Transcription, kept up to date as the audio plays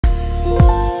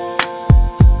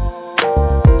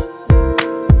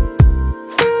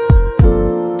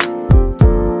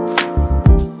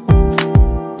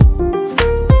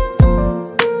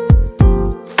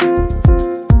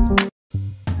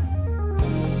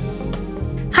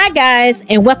Hi guys,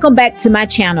 and welcome back to my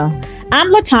channel.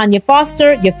 I'm LaTonya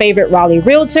Foster, your favorite Raleigh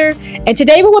realtor, and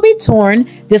today we will be touring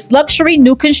this luxury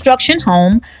new construction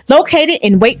home located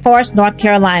in Wake Forest, North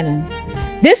Carolina.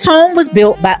 This home was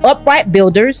built by Upright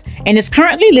Builders and is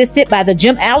currently listed by the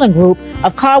Jim Allen Group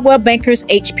of Coldwell Bankers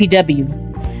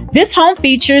HPW. This home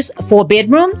features 4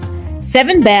 bedrooms,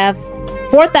 7 baths,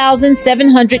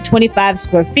 4,725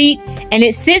 square feet, and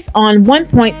it sits on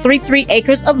 1.33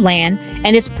 acres of land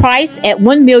and is priced at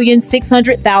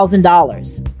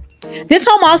 $1,600,000. This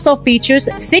home also features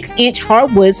 6-inch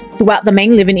hardwoods throughout the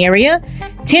main living area,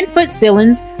 10-foot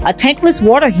ceilings, a tankless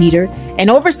water heater, an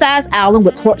oversized island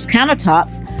with quartz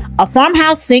countertops, a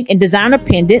farmhouse sink and designer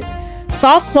pendants,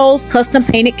 soft close custom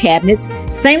painted cabinets,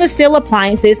 stainless steel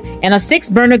appliances, and a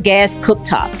 6-burner gas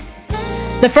cooktop.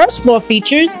 The first floor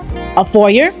features a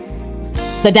foyer,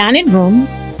 the dining room,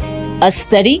 a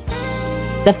study,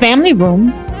 the family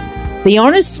room, the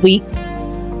owner's suite,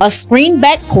 a screened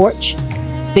back porch,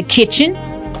 the kitchen,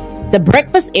 the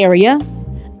breakfast area,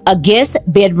 a guest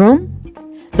bedroom,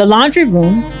 the laundry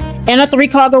room, and a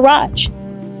 3-car garage.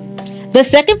 The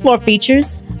second floor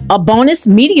features a bonus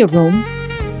media room,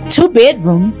 2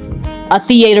 bedrooms, a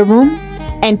theater room,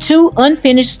 and 2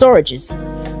 unfinished storages.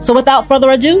 So without further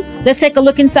ado, let's take a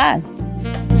look inside.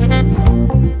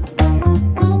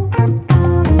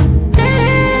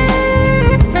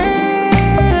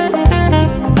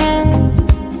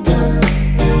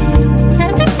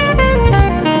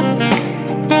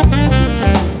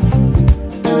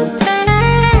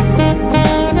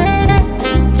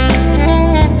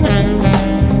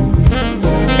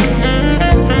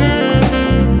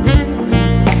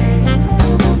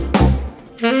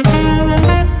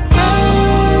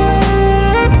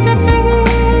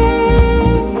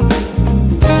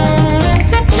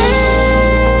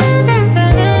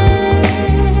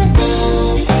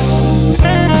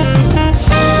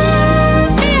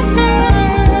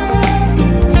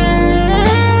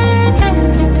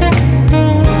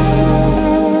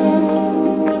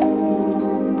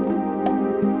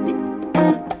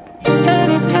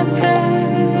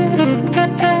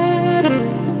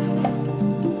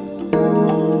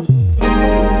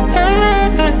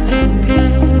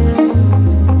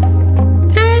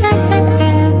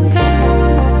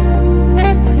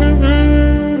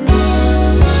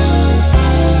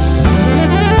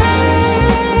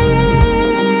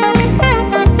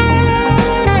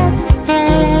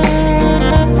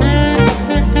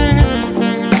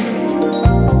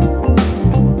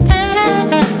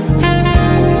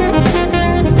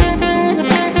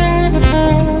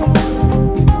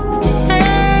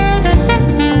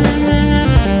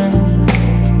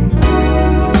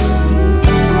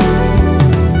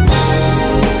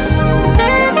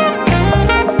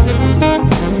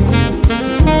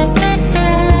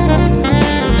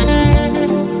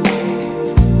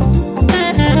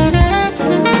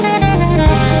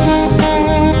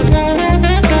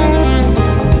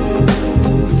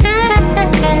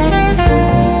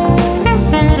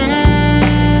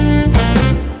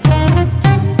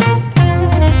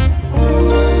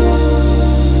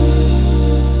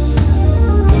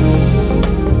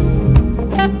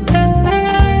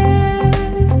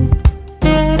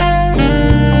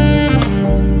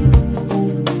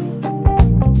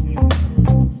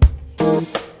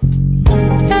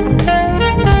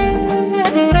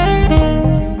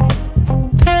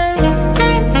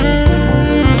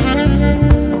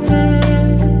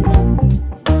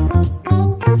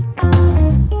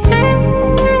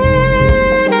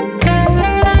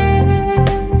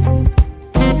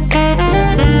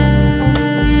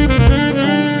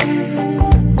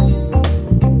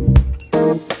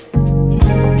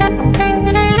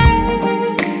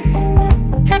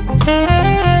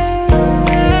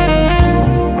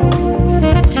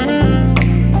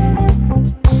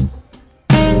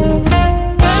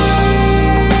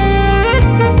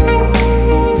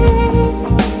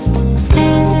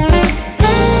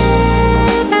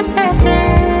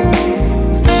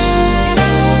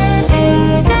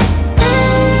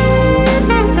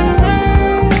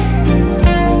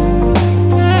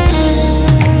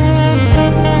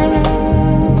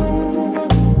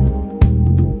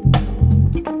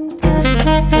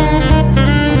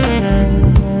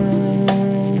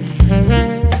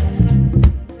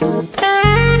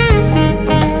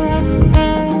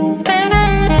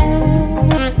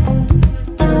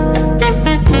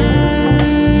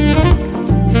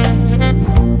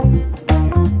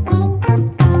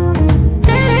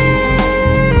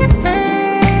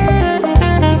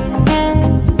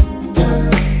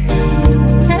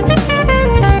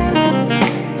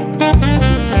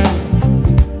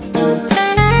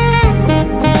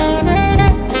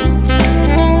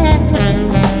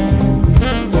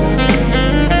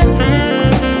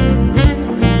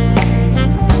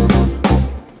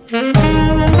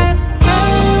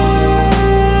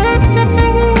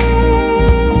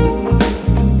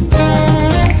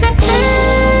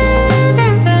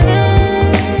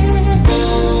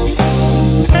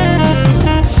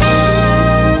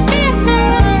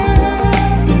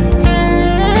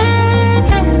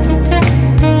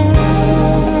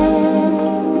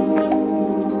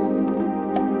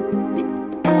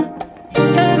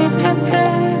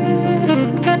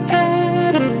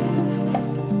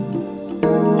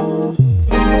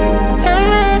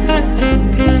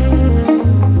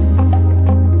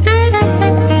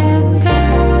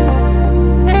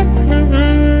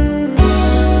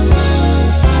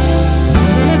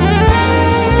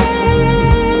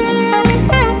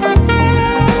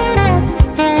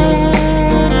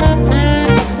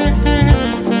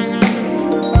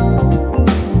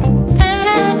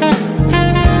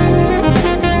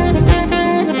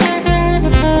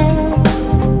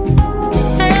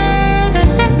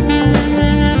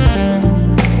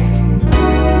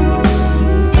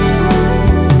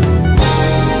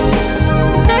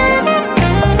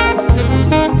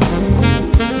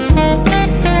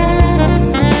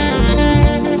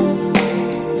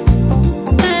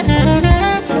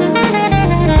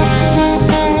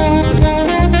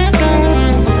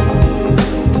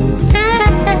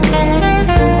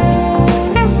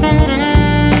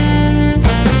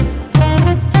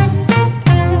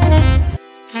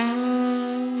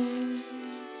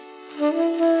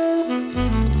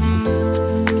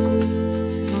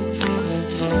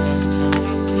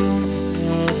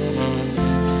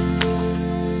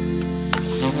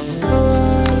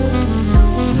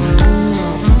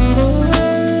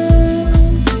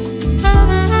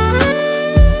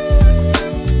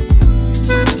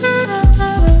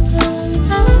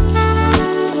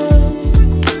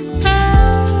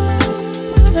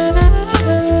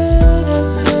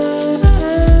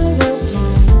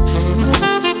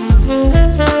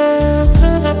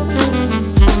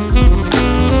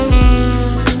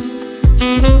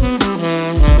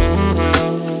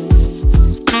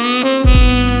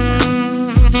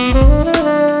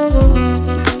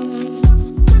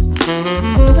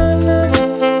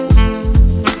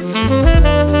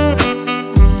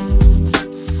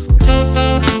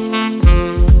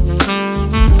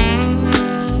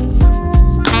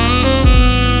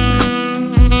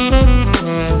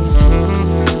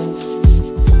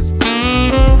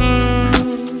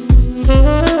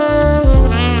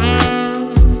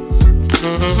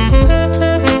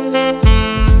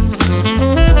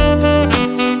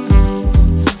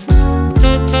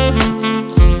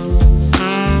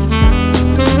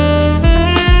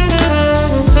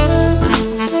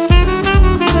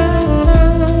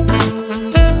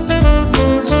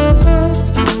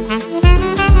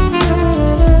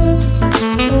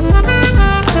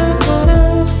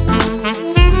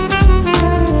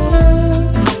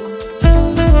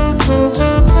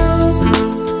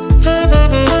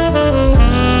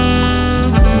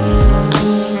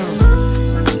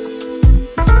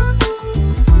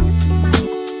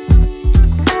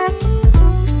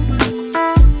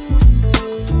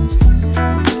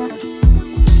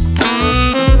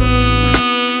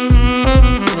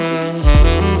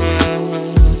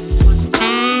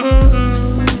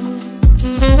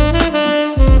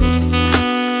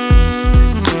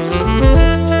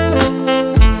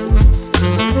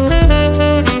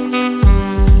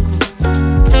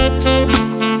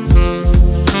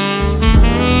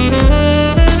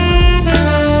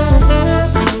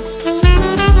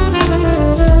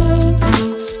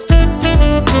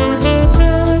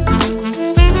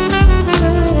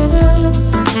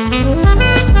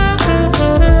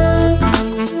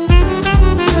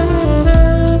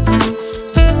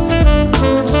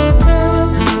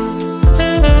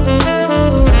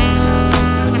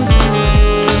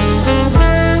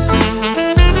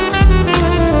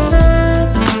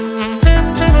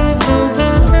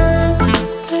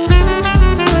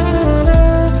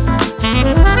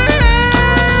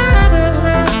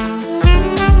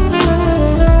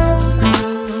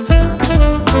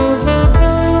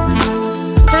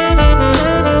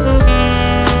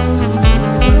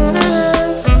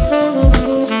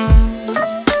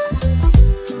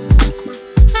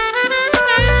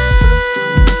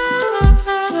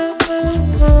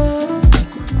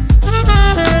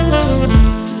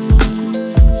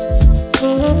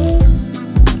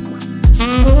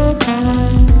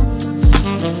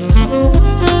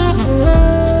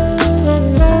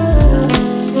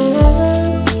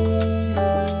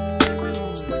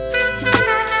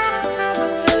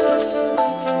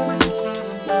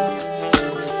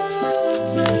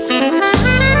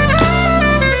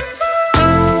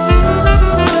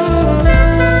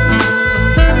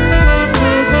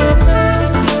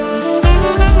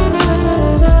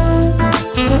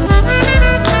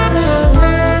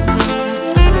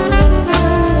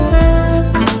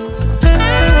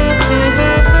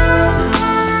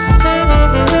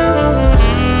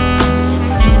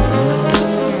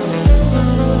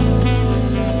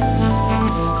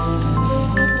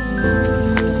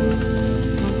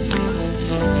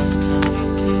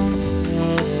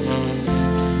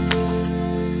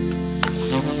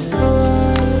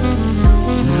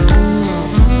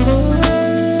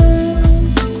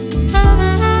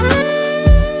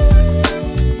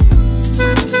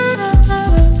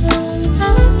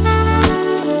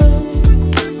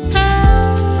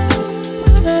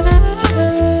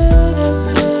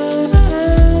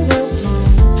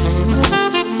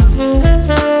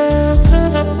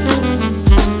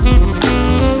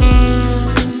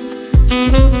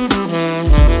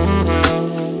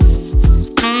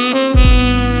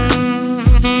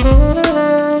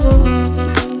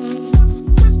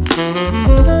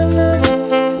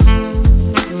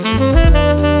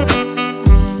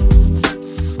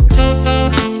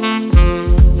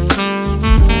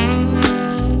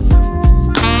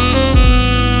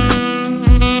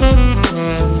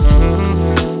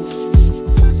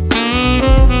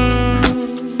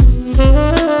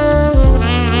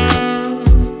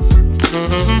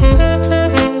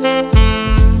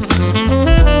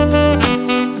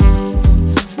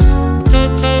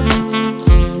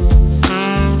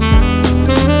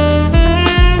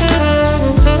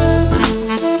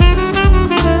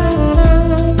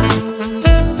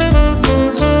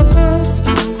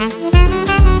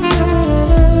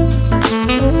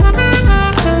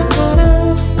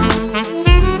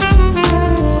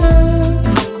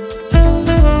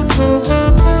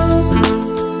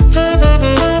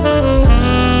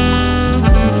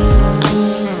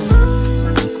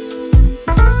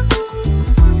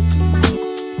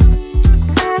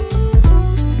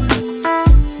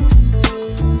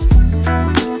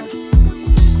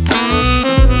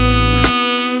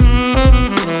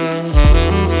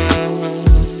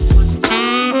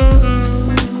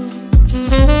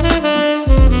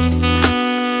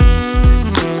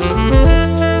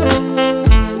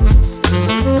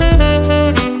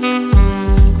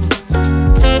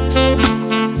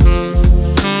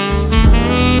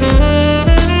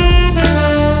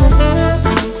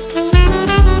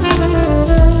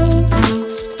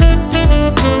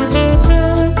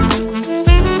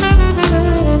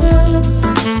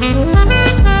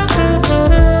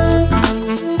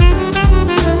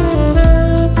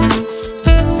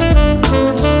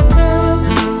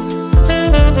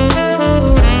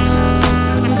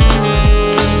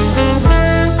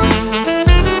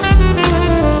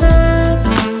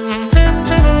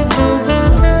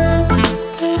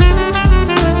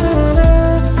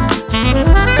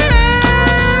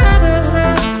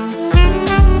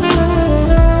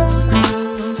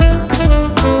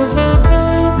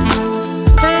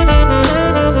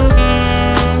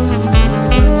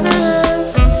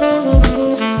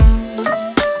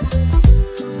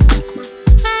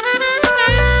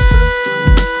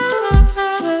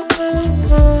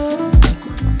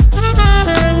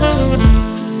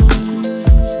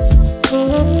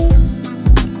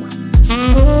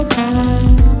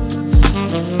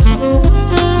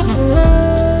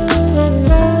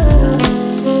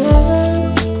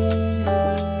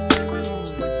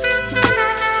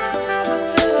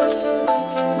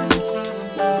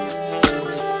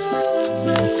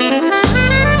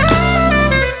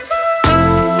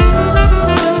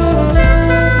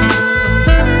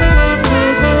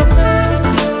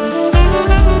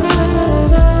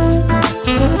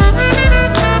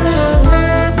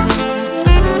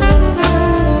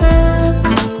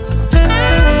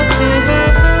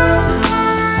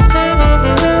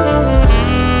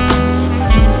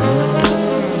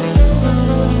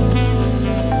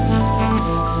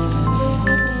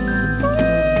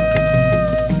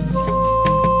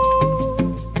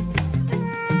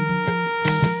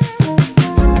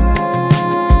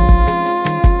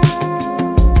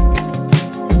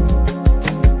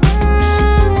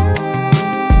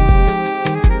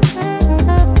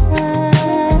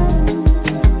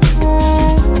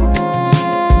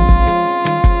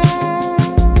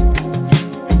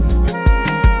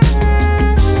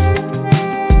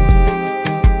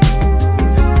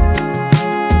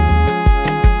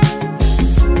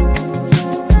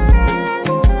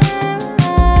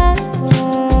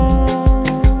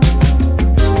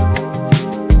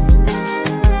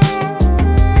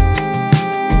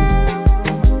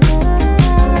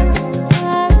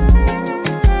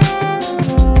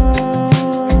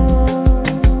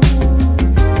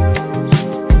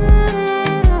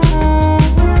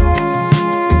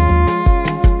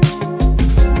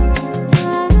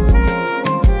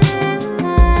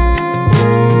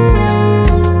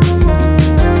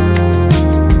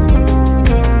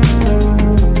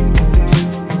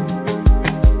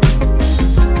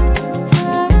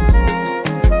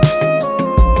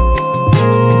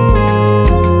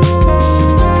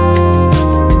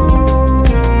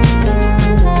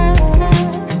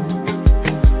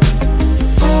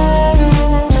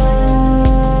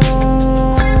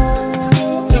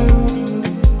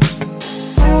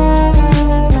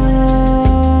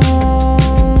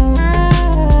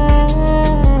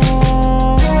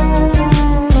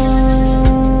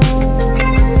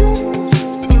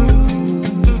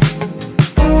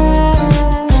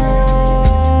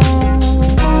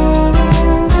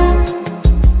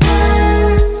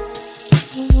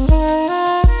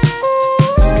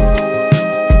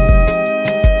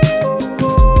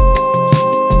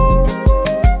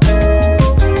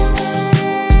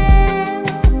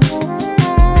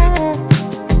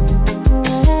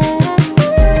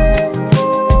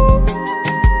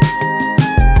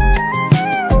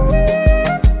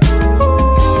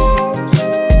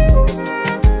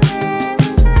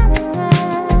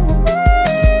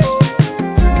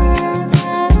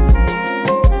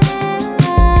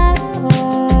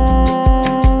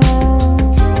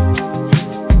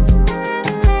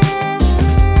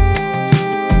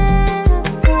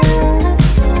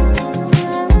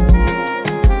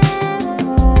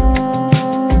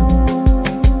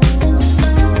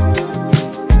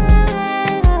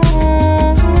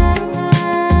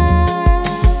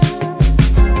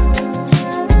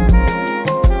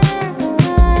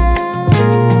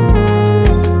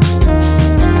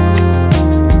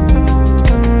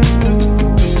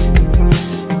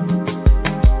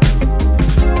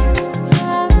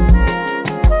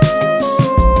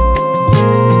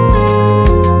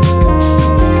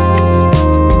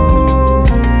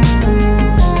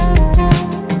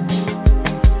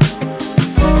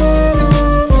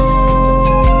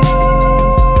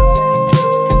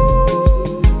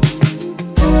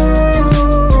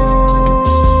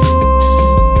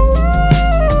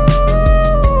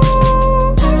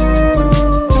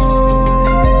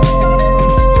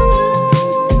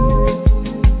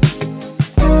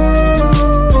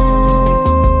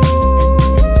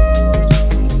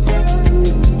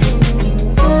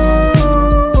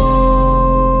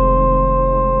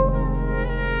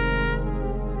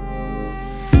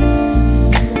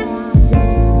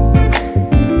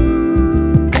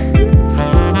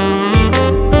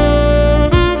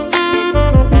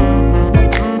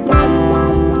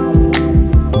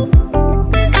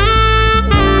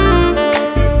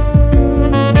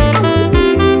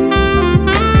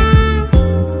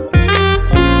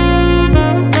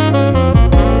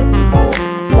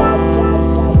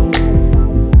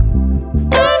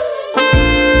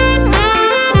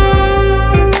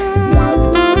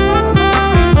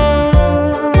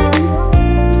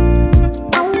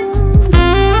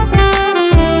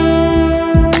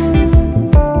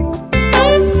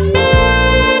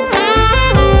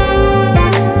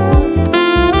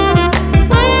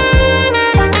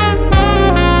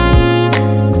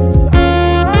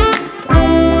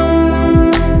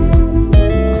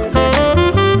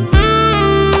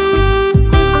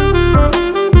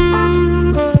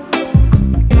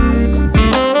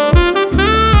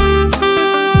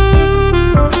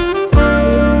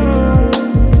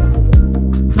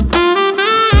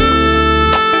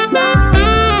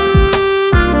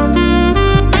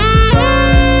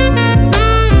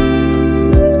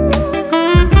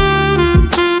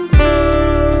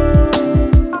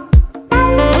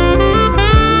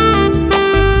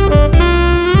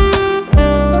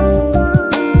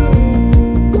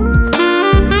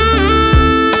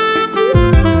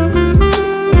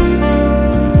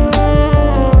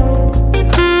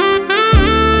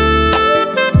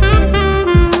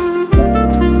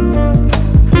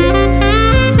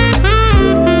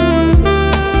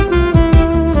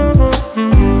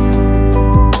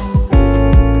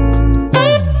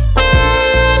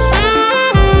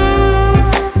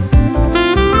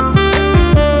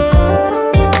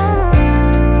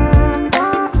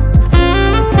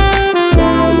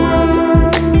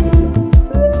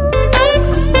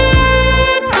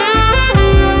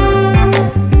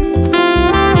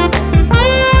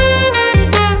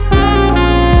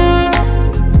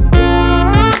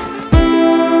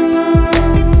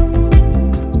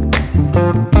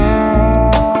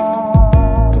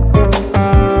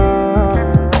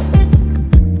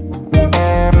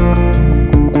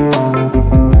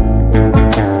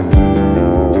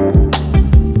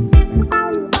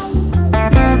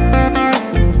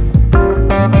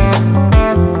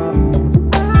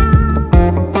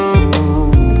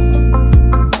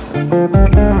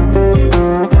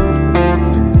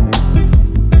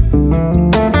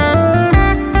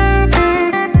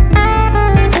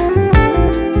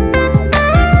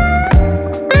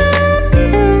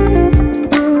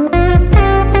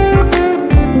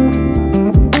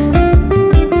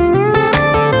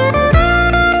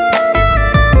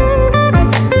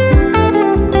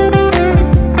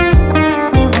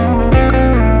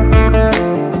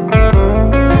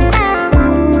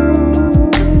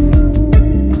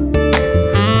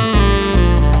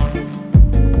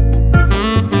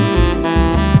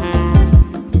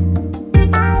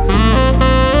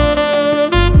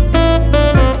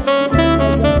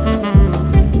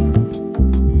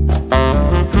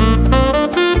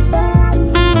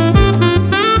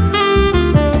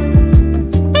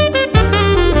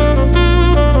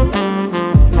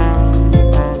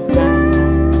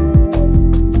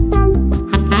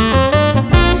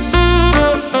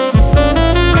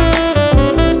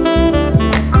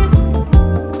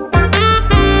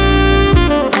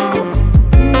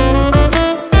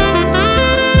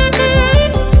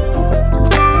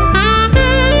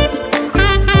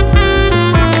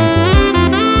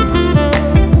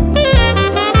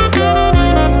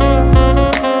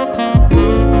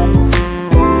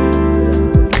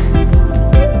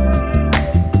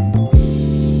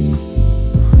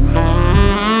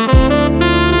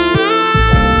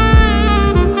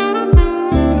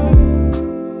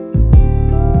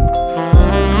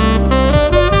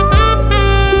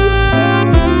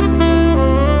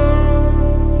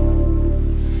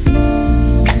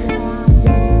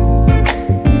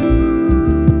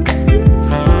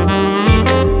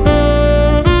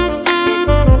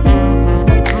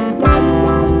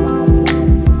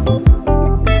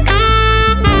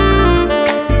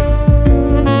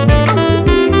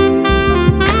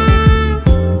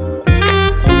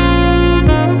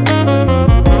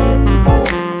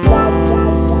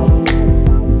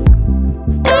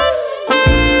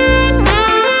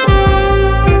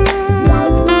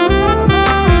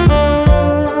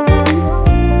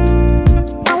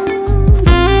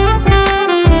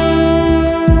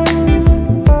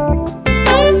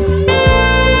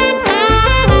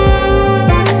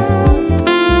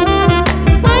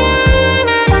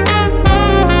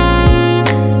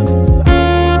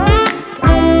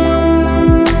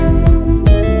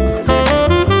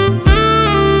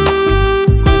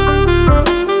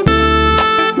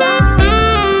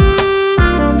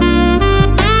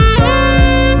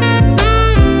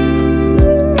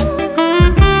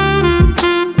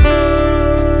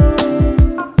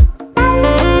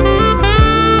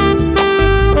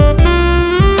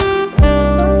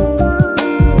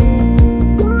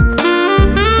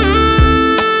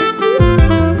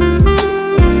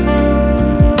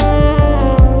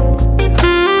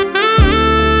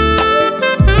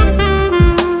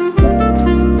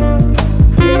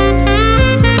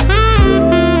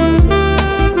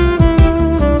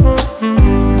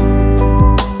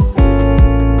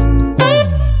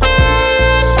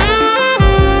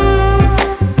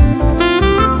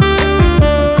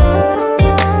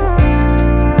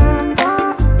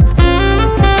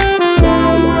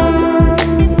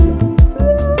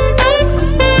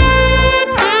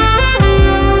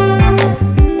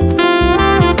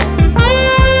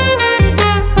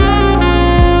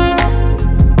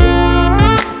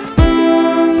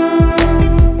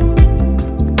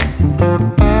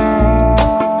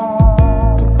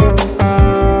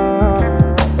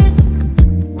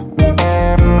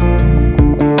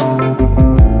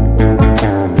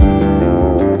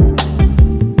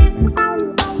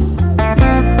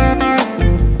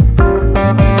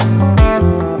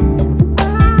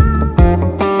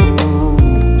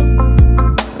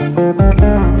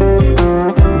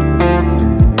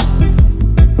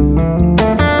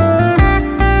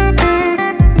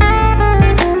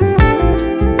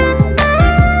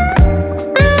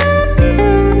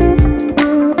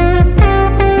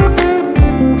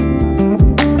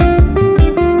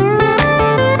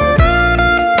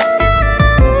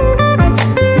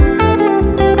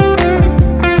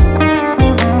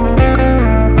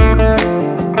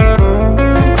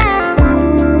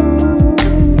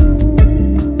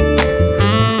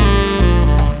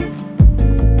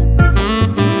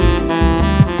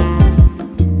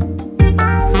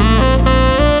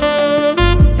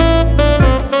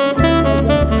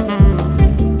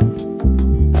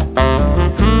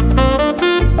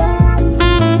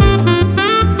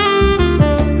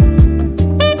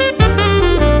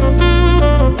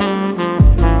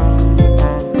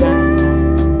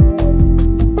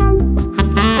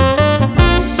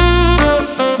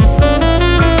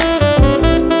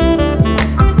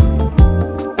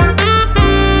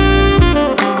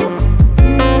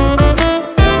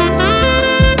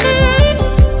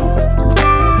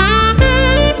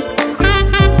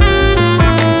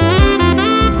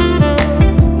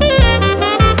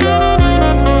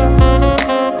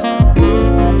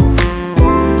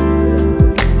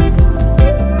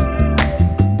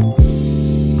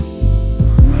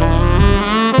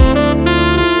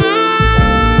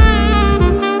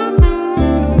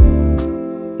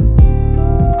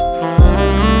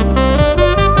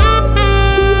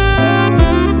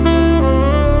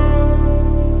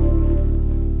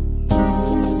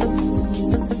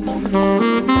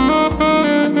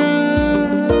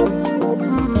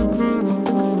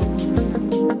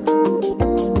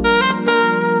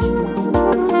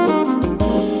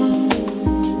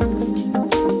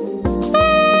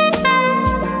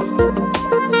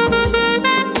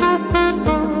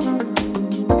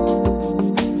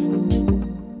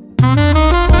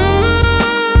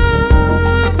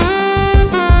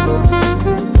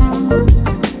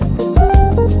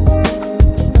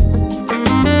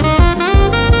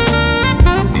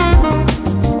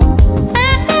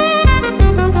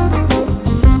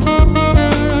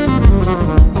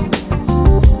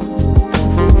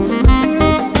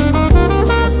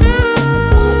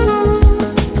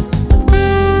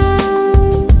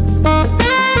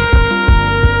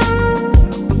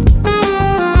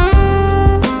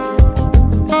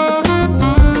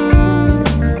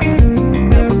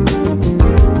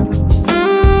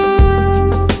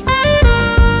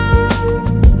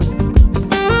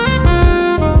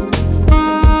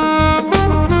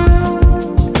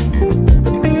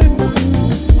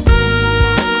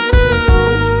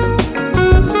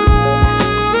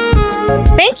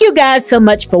 Thank you guys so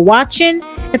much for watching.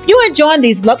 If you're enjoying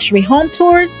these luxury home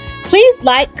tours, please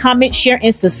like, comment, share,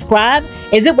 and subscribe,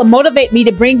 as it will motivate me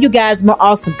to bring you guys more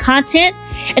awesome content.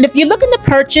 And if you're looking to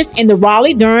purchase in the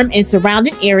Raleigh, Durham, and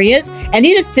surrounding areas and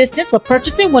need assistance with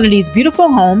purchasing one of these beautiful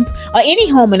homes or any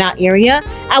home in our area,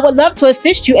 I would love to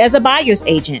assist you as a buyer's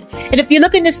agent. And if you're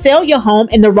looking to sell your home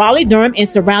in the Raleigh, Durham, and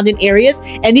surrounding areas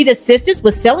and need assistance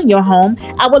with selling your home,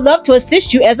 I would love to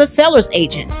assist you as a seller's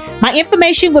agent. My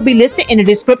information will be listed in the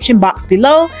description box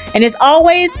below. And as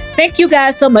always, thank you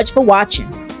guys so much for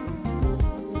watching.